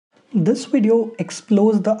This video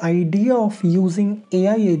explores the idea of using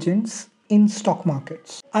AI agents in stock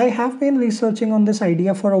markets. I have been researching on this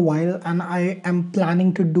idea for a while and I am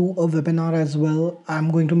planning to do a webinar as well. I'm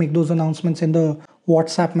going to make those announcements in the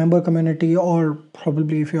WhatsApp member community, or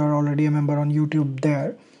probably if you are already a member on YouTube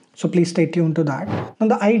there. So please stay tuned to that. Now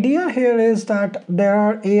the idea here is that there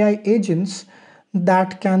are AI agents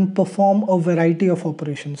that can perform a variety of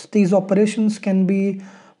operations. These operations can be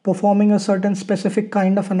performing a certain specific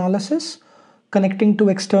kind of analysis, connecting to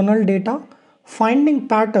external data, finding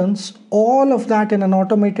patterns, all of that in an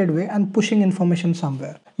automated way and pushing information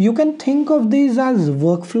somewhere. You can think of these as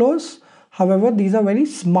workflows. However, these are very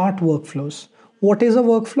smart workflows. What is a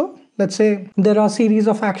workflow? Let's say there are a series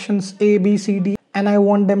of actions A, B, C, D, and I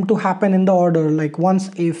want them to happen in the order. Like once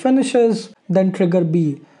A finishes, then trigger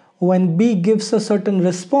B. When B gives a certain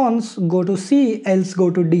response, go to C, else go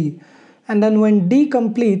to D. And then when D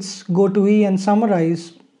completes, go to E and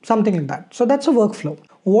summarize, something like that. So that's a workflow.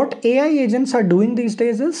 What AI agents are doing these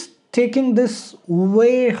days is taking this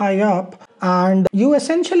way high up, and you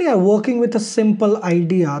essentially are working with a simple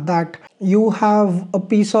idea that you have a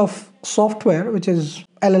piece of software which is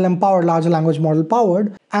LLM powered, large language model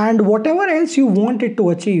powered, and whatever else you want it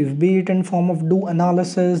to achieve, be it in form of do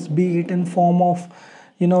analysis, be it in form of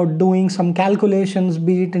doing some calculations,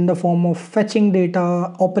 be it in the form of fetching data,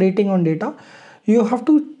 operating on data, you have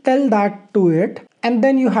to tell that to it, and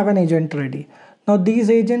then you have an agent ready. Now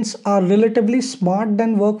these agents are relatively smart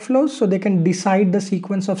than workflows, so they can decide the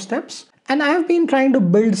sequence of steps. And I have been trying to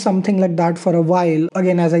build something like that for a while.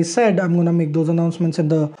 Again, as I said, I'm going to make those announcements in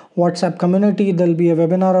the WhatsApp community. There'll be a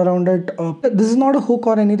webinar around it. This is not a hook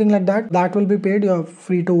or anything like that. That will be paid. You're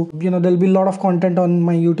free to, there'll be a lot of content on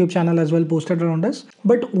my YouTube channel as well posted around this.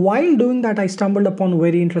 But while doing that, I stumbled upon a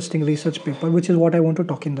very interesting research paper, which is what I want to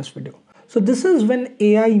talk in this video. So this is when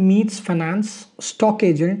AI meets finance, stock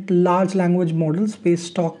agent, large language models based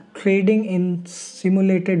stock trading in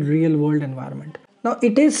simulated real world environment. Now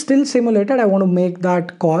it is still simulated, I want to make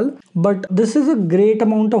that call, but this is a great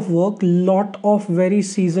amount of work. Lot of very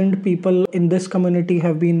seasoned people in this community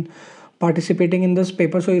have been participating in this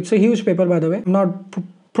paper. So it's a huge paper, by the way.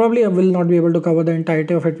 Probably I will not be able to cover the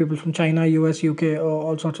entirety of it. People from China, US, UK,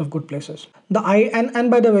 all sorts of good places.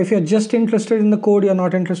 And by the way, if you're just interested in the code, you're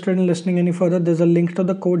not interested in listening any further, there's a link to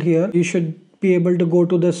the code here. You should be able to go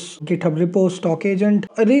to this GitHub repo, stock agent,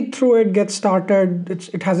 read through it, get started.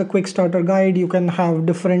 It has a quick starter guide. You can have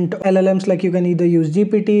different LLMs, like you can either use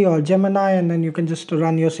GPT or Gemini, and then you can just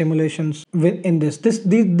run your simulations in this.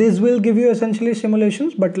 This will give you essentially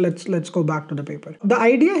simulations, but let's go back to the paper. The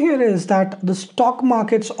idea here is that the stock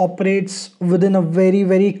markets operates within a very,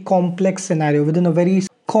 very complex scenario, within a very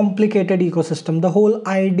complicated ecosystem. The whole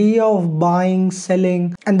idea of buying,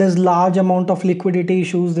 selling, and there's large amount of liquidity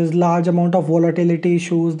issues, there's large amount of volatility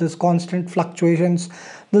issues, there's constant fluctuations,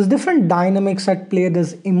 there's different dynamics at play,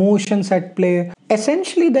 there's emotions at play.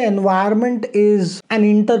 Essentially, the environment is an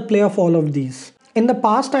interplay of all of these. In the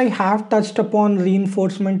past, I have touched upon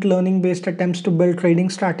reinforcement learning based attempts to build trading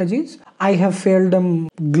strategies. I have failed them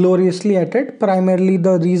gloriously at it. Primarily,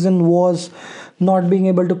 the reason was not being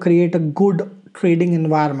able to create a good trading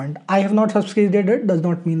environment. I have not succeeded. It does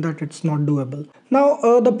not mean that it's not doable. Now,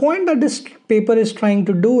 the point that this paper is trying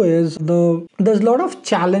to do is there's a lot of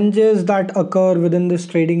challenges that occur within this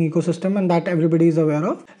trading ecosystem and that everybody is aware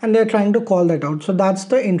of, and they're trying to call that out. So that's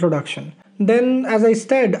the introduction. Then, as I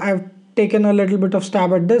said, I've taken a little bit of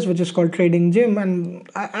stab at this, which is called Trading Gym, and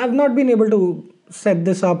I've not been able to set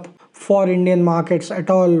this up for Indian markets at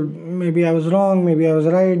all. Maybe I was wrong, maybe I was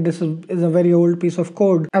right. This is a very old piece of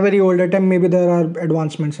code, a very old attempt. Maybe there are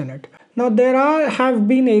advancements in it. Now there have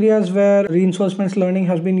been areas where reinforcement learning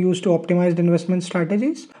has been used to optimize investment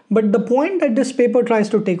strategies. But the point that this paper tries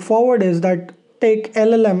to take forward is that take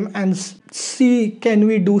LLM and see, can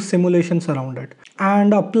we do simulations around it?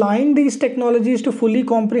 And applying these technologies to fully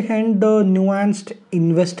comprehend the nuanced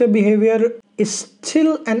investor behavior is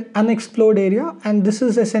still an unexplored area, and this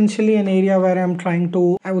is essentially an area where I'm trying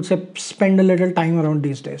to, I would say, spend a little time around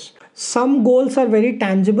these days. Some goals are very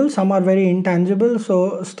tangible, some are very intangible,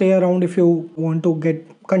 so stay around if you want to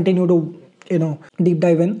continue to deep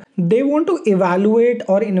dive in. They want to evaluate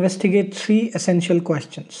or investigate three essential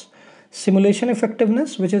questions. Simulation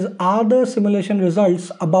effectiveness, which is, are the simulation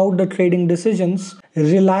results about the trading decisions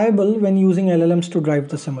reliable when using LLMs to drive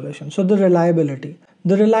the simulation? So the reliability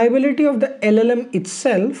of the LLM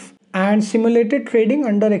itself and simulated trading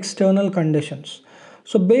under external conditions.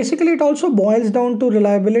 So basically it also boils down to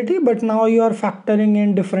reliability, but now you are factoring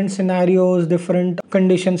in different scenarios, different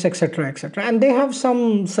conditions, etc., etc. And they have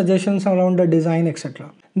some suggestions around the design,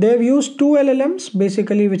 etc. They've used two LLMs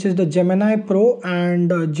basically, which is the Gemini Pro and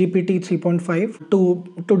GPT 3.5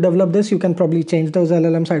 to develop this. You can probably change those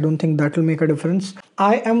LLMs. I don't think that will make a difference.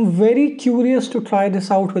 I am very curious to try this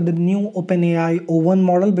out with the new OpenAI O1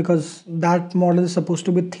 model, because that model is supposed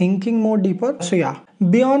to be thinking more deeper. So yeah,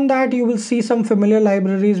 beyond that, you will see some familiar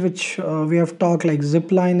libraries which we have talked, like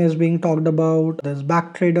Zipline is being talked about. There's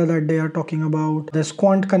Backtrader that they are talking about. There's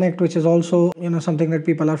Quant Connect, which is also something that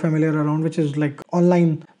people are familiar around, which is like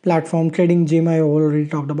online platform trading gym. I already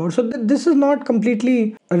talked about. So this is not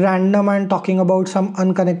completely random and talking about some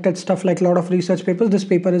unconnected stuff like a lot of research papers. This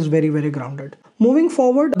paper is very, very grounded. Moving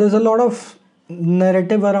forward, there's a lot of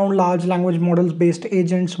narrative around large language models based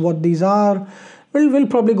agents, what these are. We'll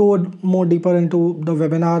probably go more deeper into the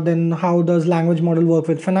webinar. Then how does language model work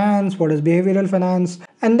with finance? What is behavioral finance?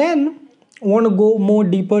 And then want to go more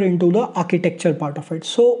deeper into the architecture part of it.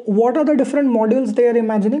 So what are the different modules they are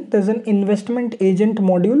imagining? There's an investment agent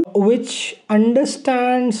module which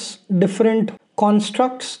understands different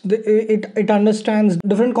constructs. It understands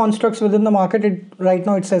different constructs within the market. Right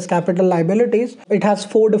now it says capital, liabilities. It has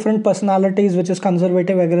 4 different personalities, which is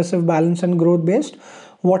conservative, aggressive, balanced, and growth based.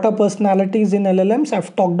 What are personalities in LLMs?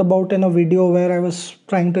 I've talked about in a video where I was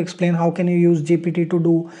trying to explain how can you use GPT to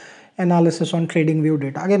do analysis on trading view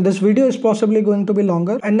data. Again, this video is possibly going to be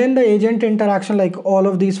longer. And then the agent interaction, like all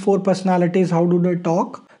of these 4 personalities, how do they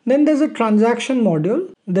talk? Then there's a transaction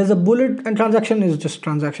module. There's a bullet, and transaction is just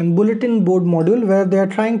transaction. Bulletin board module where they are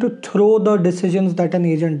trying to throw the decisions that an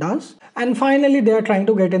agent does. And finally, they are trying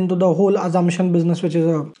to get into the whole assumption business, which is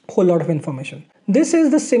a whole lot of information. This is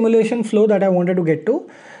the simulation flow that I wanted to get to.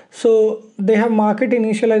 So they have market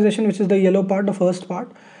initialization, which is the yellow part, the first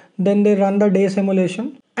part. Then they run the day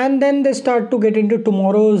simulation. And then they start to get into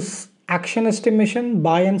tomorrow's action estimation,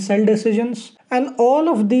 buy and sell decisions. And all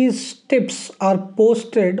of these tips are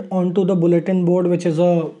posted onto the bulletin board, which is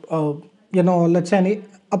let's say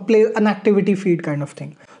an activity feed kind of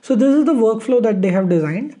thing. So this is the workflow that they have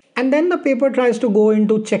designed. And then the paper tries to go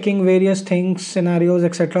into checking various things, scenarios,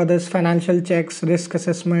 etc. There's financial checks, risk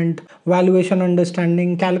assessment, valuation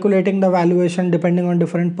understanding, calculating the valuation depending on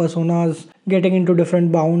different personas, getting into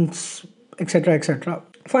different bounds, etc., etc.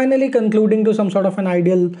 Finally concluding to some sort of an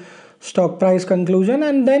ideal stock price conclusion,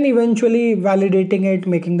 and then eventually validating it,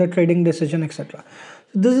 making the trading decision, etc.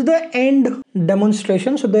 This is the end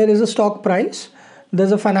demonstration. So there is a stock price.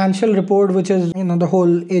 There's a financial report, which is the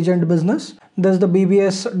whole agent business. There's the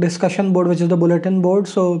BBS discussion board, which is the bulletin board.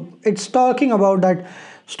 So it's talking about that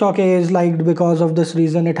stock A is liked because of this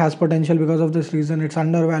reason, it has potential because of this reason, it's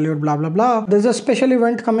undervalued, blah blah blah. There's a special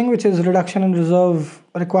event coming, which is reduction in reserve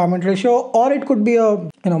requirement ratio, or it could be a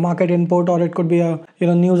market input, or it could be a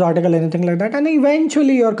news article, anything like that. And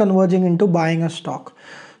eventually you're converging into buying a stock.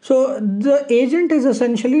 So the agent is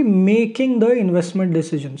essentially making the investment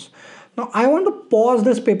decisions. Now, I want to pause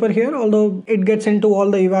this paper here, although it gets into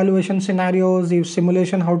all the evaluation scenarios, the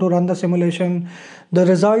simulation, how to run the simulation, the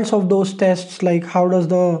results of those tests, like how does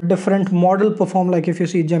the different model perform, like if you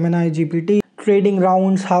see Gemini, GPT, trading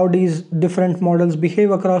rounds, how these different models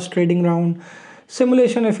behave across trading round,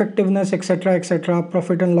 simulation effectiveness, etc., etc.,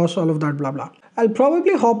 profit and loss, all of that, blah, blah. I'll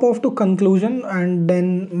probably hop off to conclusion and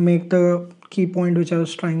then make the key point which I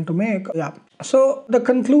was trying to make. Yeah. So the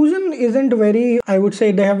conclusion isn't very, I would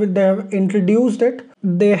say they have introduced it.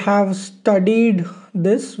 They have studied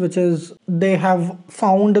this, which is they have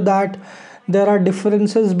found that there are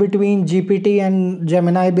differences between GPT and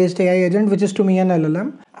Gemini based AI agent, which is to me an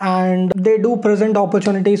LLM. And they do present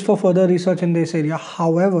opportunities for further research in this area.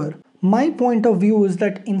 However, my point of view is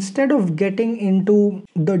that instead of getting into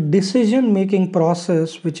the decision making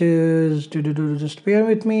process, which is, just bear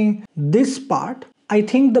with me, this part, I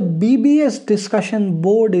think the BBS discussion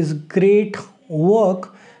board is great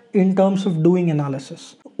work in terms of doing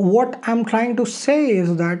analysis. What I'm trying to say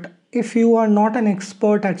is that if you are not an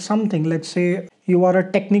expert at something, let's say you are a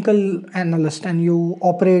technical analyst and you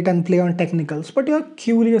operate and play on technicals, but you're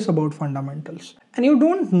curious about fundamentals and you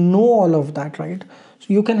don't know all of that, right? So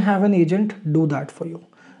you can have an agent do that for you.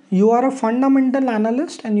 You are a fundamental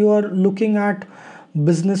analyst and you are looking at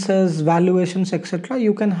businesses, valuations, etc.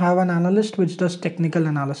 You can have an analyst which does technical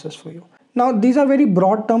analysis for you. Now, these are very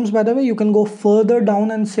broad terms, by the way. You can go further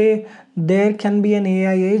down and say there can be an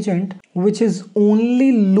AI agent which is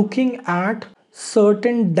only looking at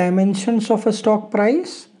certain dimensions of a stock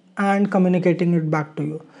price and communicating it back to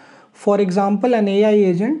you. For example, an AI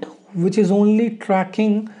agent which is only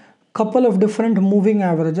tracking couple of different moving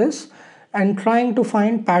averages and trying to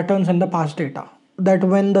find patterns in the past data. that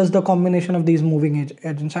when does the combination of these moving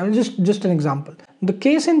agents. I will just an example. The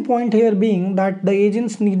case in point here being that the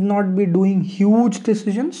agents need not be doing huge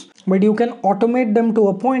decisions, but you can automate them to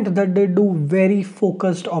a point that they do very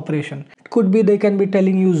focused operation. It could be they can be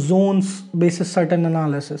telling you zones basis certain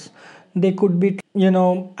analysis. They could be,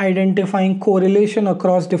 identifying correlation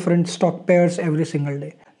across different stock pairs every single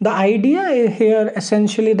day. The idea here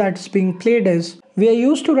essentially that's being played is we are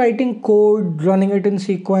used to writing code, running it in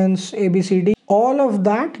sequence, ABCD. All of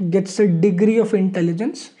that gets a degree of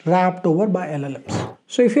intelligence wrapped over by LLMs.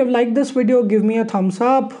 So if you have liked this video, give me a thumbs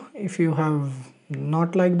up. If you have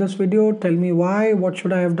not liked this video, tell me why, what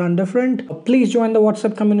should I have done different. Please join the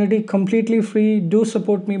WhatsApp community, completely free. Do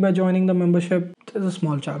support me by joining the membership. There's a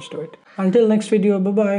small charge to it. Until next video, bye bye.